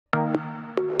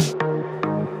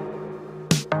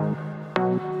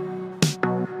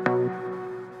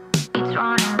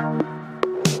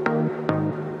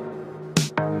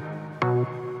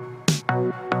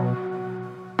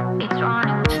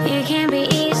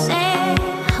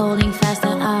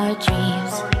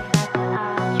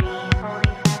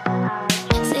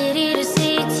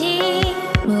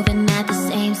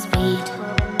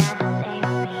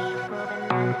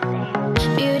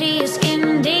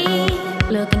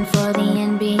looking for the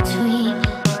in-between.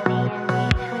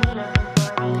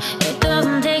 It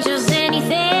doesn't take just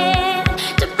anything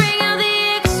to bring out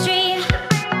the extreme.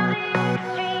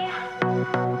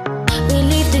 We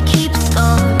leave to keep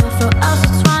score. For us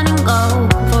it's run and go.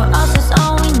 For us it's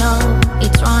all we know.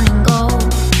 It's run and go.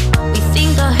 We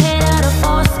think ahead how to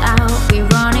force out. We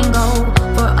run and go.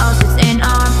 For us it's in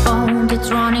our bones. It's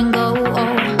run and go.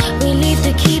 We leave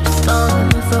to keep score.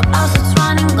 For us it's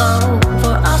run and go.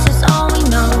 For us it's all we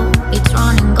know. It's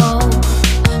run and go.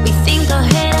 We think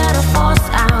ahead how to force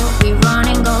out. We run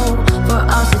and go. For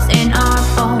us it's in our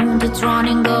bones. It's run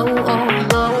and go.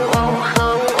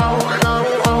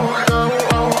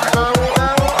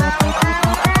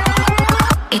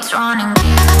 It's running.